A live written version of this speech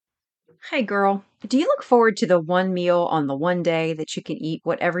Hey girl, do you look forward to the one meal on the one day that you can eat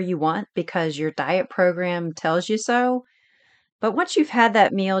whatever you want because your diet program tells you so? But once you've had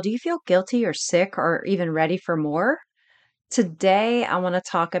that meal, do you feel guilty or sick or even ready for more? Today, I want to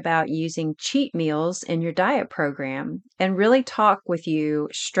talk about using cheat meals in your diet program and really talk with you,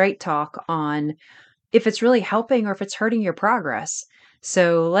 straight talk on if it's really helping or if it's hurting your progress.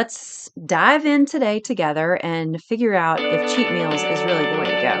 So let's dive in today together and figure out if cheat meals is really the way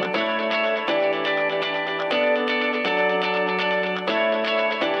to go.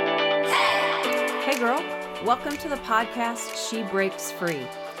 Hey girl, welcome to the podcast She Breaks Free.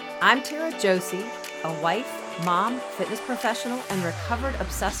 I'm Tara Josie, a wife, mom, fitness professional, and recovered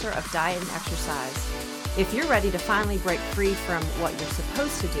obsessor of diet and exercise. If you're ready to finally break free from what you're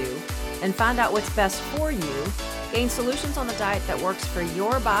supposed to do and find out what's best for you, gain solutions on the diet that works for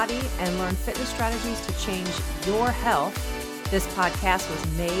your body, and learn fitness strategies to change your health, this podcast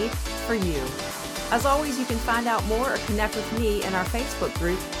was made for you. As always, you can find out more or connect with me in our Facebook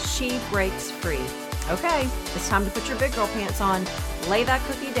group, She Breaks Free. Okay, it's time to put your big girl pants on, lay that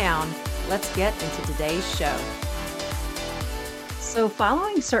cookie down. Let's get into today's show. So,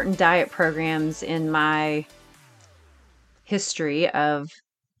 following certain diet programs in my history of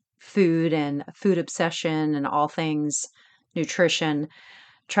food and food obsession and all things nutrition,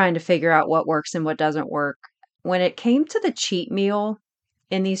 trying to figure out what works and what doesn't work. When it came to the cheat meal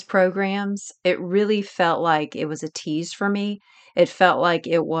in these programs, it really felt like it was a tease for me. It felt like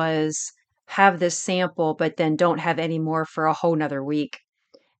it was have this sample, but then don't have any more for a whole nother week.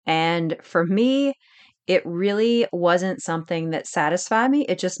 And for me, it really wasn't something that satisfied me.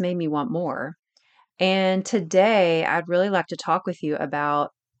 It just made me want more. And today, I'd really like to talk with you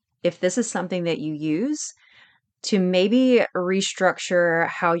about if this is something that you use to maybe restructure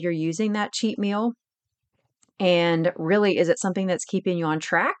how you're using that cheat meal. And really, is it something that's keeping you on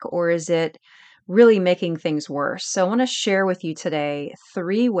track or is it really making things worse? So, I want to share with you today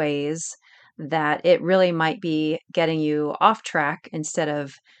three ways that it really might be getting you off track instead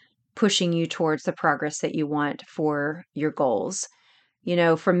of pushing you towards the progress that you want for your goals.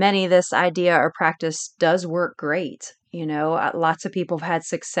 For many, this idea or practice does work great. Lots of people have had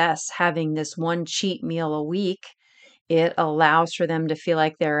success having this one cheat meal a week. It allows for them to feel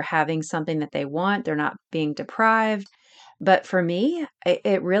like they're having something that they want, they're not being deprived. But for me,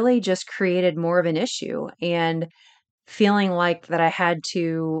 it really just created more of an issue and feeling like that I had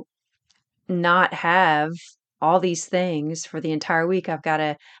to not have all these things for the entire week. I've got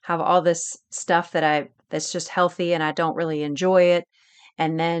to have all this stuff that's just healthy and I don't really enjoy it.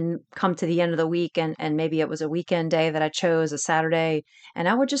 And then come to the end of the week and maybe it was a weekend day that I chose, a Saturday, and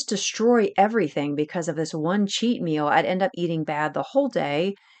I would just destroy everything because of this one cheat meal. I'd end up eating bad the whole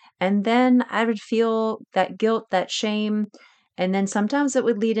day. And then I would feel that guilt, that shame. And then sometimes it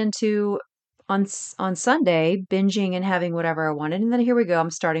would lead into on Sunday, binging and having whatever I wanted, and then here we go,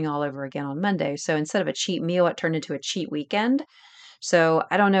 I'm starting all over again on Monday. So instead of a cheat meal, it turned into a cheat weekend. So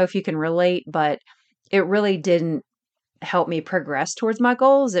I don't know if you can relate, but it really didn't help me progress towards my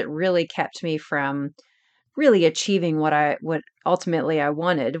goals. It really kept me from really achieving what ultimately I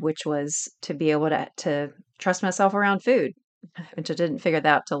wanted, which was to be able to trust myself around food, which I didn't figure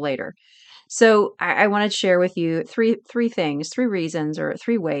that out till later. So I want to share with you three things, three reasons or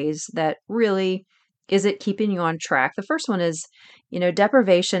three ways that really is it keeping you on track. The first one is,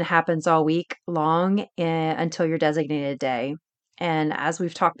 deprivation happens all week long until your designated day. And as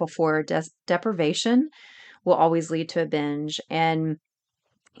we've talked before, deprivation will always lead to a binge. And,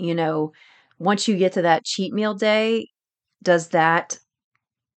 you know, once you get to that cheat meal day, does that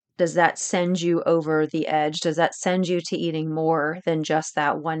does that send you over the edge? Does that send you to eating more than just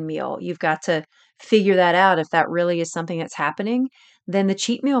that one meal? You've got to figure that out. If that really is something that's happening, then the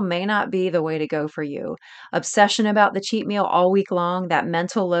cheat meal may not be the way to go for you. Obsession about the cheat meal all week long, that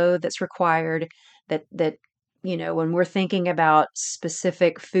mental load that's required, when we're thinking about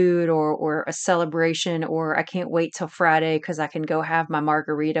specific food or a celebration, or I can't wait till Friday because I can go have my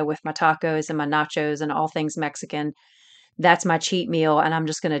margarita with my tacos and my nachos and all things Mexican. That's my cheat meal and I'm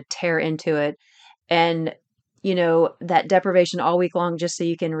just going to tear into it. And, that deprivation all week long just so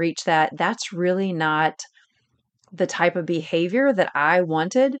you can reach that, that's really not the type of behavior that I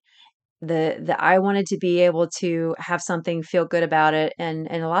wanted. The I wanted to be able to have something, feel good about it, and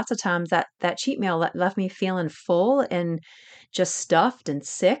lots of times that cheat meal left me feeling full and just stuffed and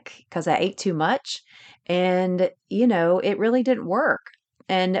sick because I ate too much, and it really didn't work.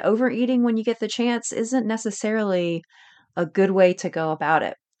 And overeating when you get the chance isn't necessarily a good way to go about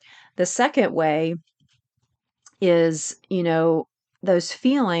it. The second way is, those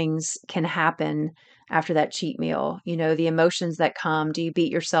feelings can happen. after that cheat meal? The emotions that come. Do you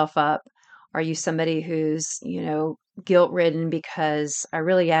beat yourself up? Are you somebody who's, guilt ridden because I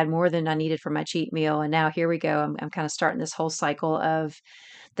really had more than I needed for my cheat meal? And now here we go. I'm kind of starting this whole cycle of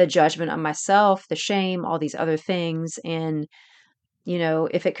the judgment on myself, the shame, all these other things. And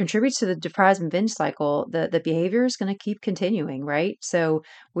if it contributes to the deprive and binge cycle, the behavior is going to keep continuing, right? So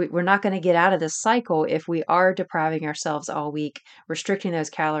we're not going to get out of this cycle if we are depriving ourselves all week, restricting those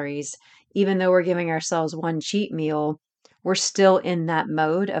calories. Even though we're giving ourselves one cheat meal, we're still in that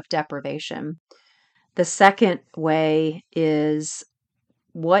mode of deprivation. The second way is,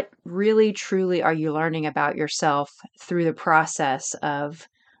 what really truly are you learning about yourself through the process of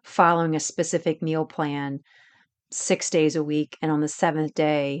following a specific meal plan 6 days a week, and on the seventh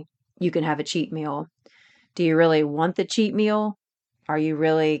day, you can have a cheat meal? Do you really want the cheat meal? Are you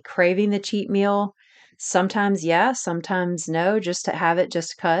really craving the cheat meal? Sometimes yes, sometimes no, just to have it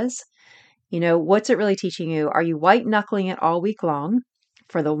just because. What's it really teaching you? Are you white knuckling it all week long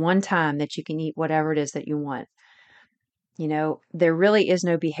for the one time that you can eat whatever it is that you want? There really is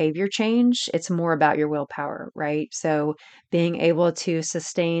no behavior change. It's more about your willpower, right? So being able to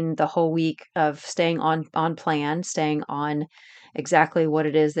sustain the whole week of staying on plan, staying on exactly what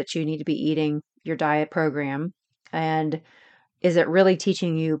it is that you need to be eating, your diet program. And is it really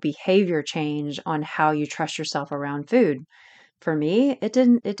teaching you behavior change on how you trust yourself around food? For me, it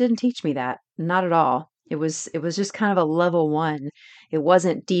didn't teach me that. Not at all. It was just kind of a level one. It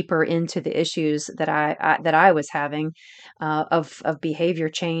wasn't deeper into the issues that I was having, of behavior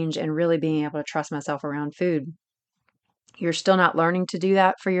change and really being able to trust myself around food. You're still not learning to do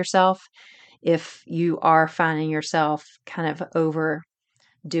that for yourself if you are finding yourself kind of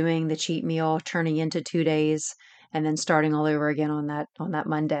overdoing the cheat meal, turning into 2 days, and then starting all over again on that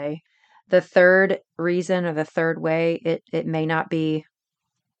Monday. The third reason, or the third way it may not be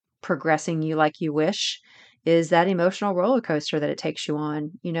progressing you like you wish, is that emotional roller coaster that it takes you on.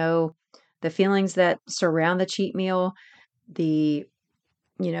 The feelings that surround the cheat meal, the,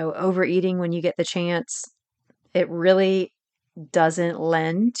 overeating when you get the chance. It really doesn't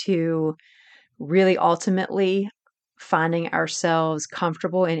lend to really ultimately finding ourselves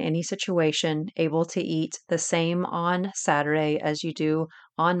comfortable in any situation, able to eat the same on Saturday as you do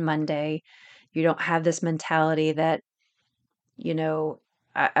on Monday. You don't have this mentality that, you know,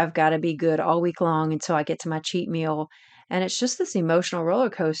 I've got to be good all week long until I get to my cheat meal. And it's just this emotional roller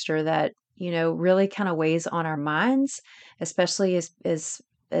coaster that, really kind of weighs on our minds, especially as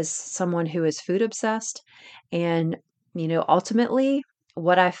someone who is food obsessed. And, ultimately,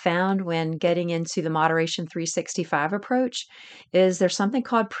 what I found when getting into the moderation 365 approach is there's something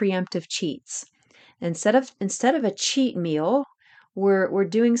called preemptive cheats. Instead of a cheat meal, we're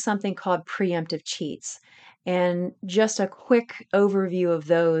doing something called preemptive cheats. And just a quick overview of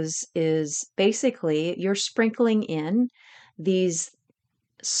those is basically you're sprinkling in these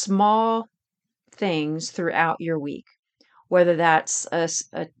small things throughout your week, whether that's a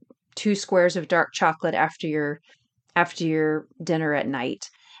 2 squares of dark chocolate after your dinner at night,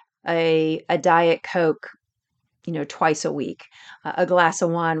 a diet coke, twice a week, a glass of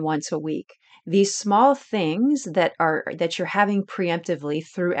wine once a week. These small things that you're having preemptively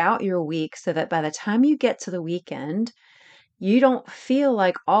throughout your week, so that by the time you get to the weekend, you don't feel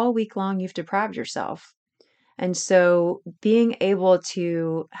like all week long you've deprived yourself. And so being able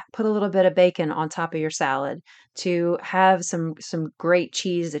to put a little bit of bacon on top of your salad, to have some great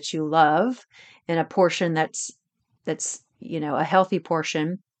cheese that you love in a portion that's a healthy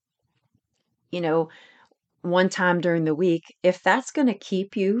portion, you know one time during the week, if that's going to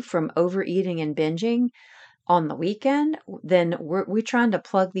keep you from overeating and binging on the weekend, then we're trying to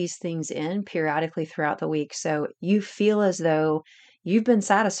plug these things in periodically throughout the week. So you feel as though you've been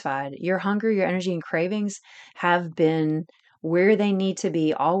satisfied. Your hunger, your energy, and cravings have been where they need to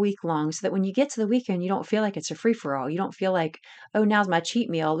be all week long, so that when you get to the weekend, you don't feel like it's a free for all. You don't feel like, oh, now's my cheat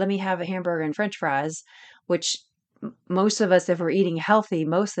meal. Let me have a hamburger and french fries, which most of us, if we're eating healthy,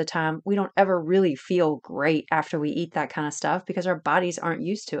 most of the time, we don't ever really feel great after we eat that kind of stuff because our bodies aren't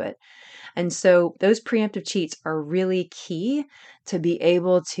used to it. And so those preemptive cheats are really key to be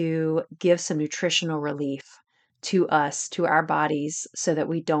able to give some nutritional relief to us, to our bodies, so that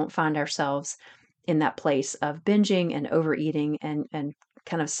we don't find ourselves in that place of binging and overeating, and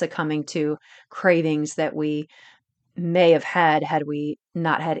kind of succumbing to cravings that we may have had we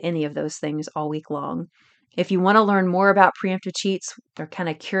not had any of those things all week long. If you want to learn more about preemptive cheats, or kind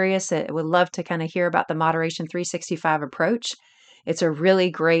of curious, I would love to kind of hear about the Moderation 365 approach. It's a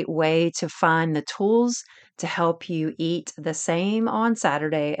really great way to find the tools to help you eat the same on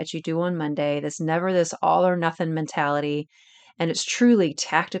Saturday as you do on Monday. There's never this all or nothing mentality. And it's truly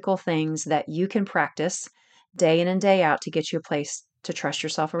tactical things that you can practice day in and day out to get you a place to trust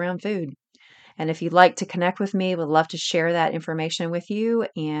yourself around food. And if you'd like to connect with me, would love to share that information with you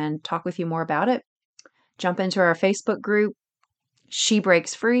and talk with you more about it. Jump into our Facebook group, She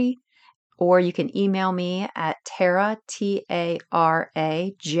Breaks Free, or you can email me at Tara, Taraj,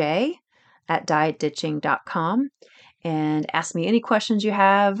 at dietditching.com and ask me any questions you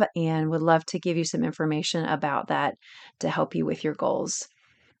have, and would love to give you some information about that to help you with your goals.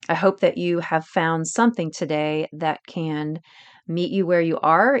 I hope that you have found something today that can meet you where you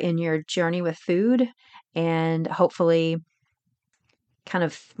are in your journey with food, and hopefully kind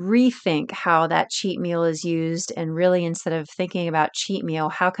of rethink how that cheat meal is used. And really, instead of thinking about cheat meal,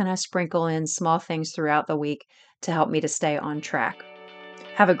 how can I sprinkle in small things throughout the week to help me to stay on track?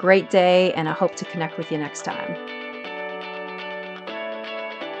 Have a great day, and I hope to connect with you next time.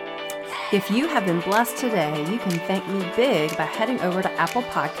 If you have been blessed today, you can thank me big by heading over to Apple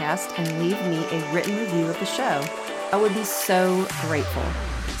Podcasts and leave me a written review of the show. I would be so grateful.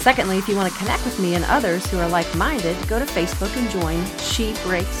 Secondly, if you want to connect with me and others who are like-minded, go to Facebook and join She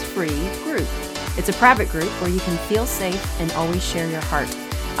Breaks Free group. It's a private group where you can feel safe and always share your heart.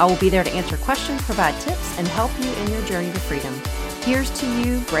 I will be there to answer questions, provide tips, and help you in your journey to freedom. Here's to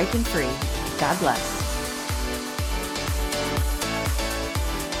you breaking free. God bless.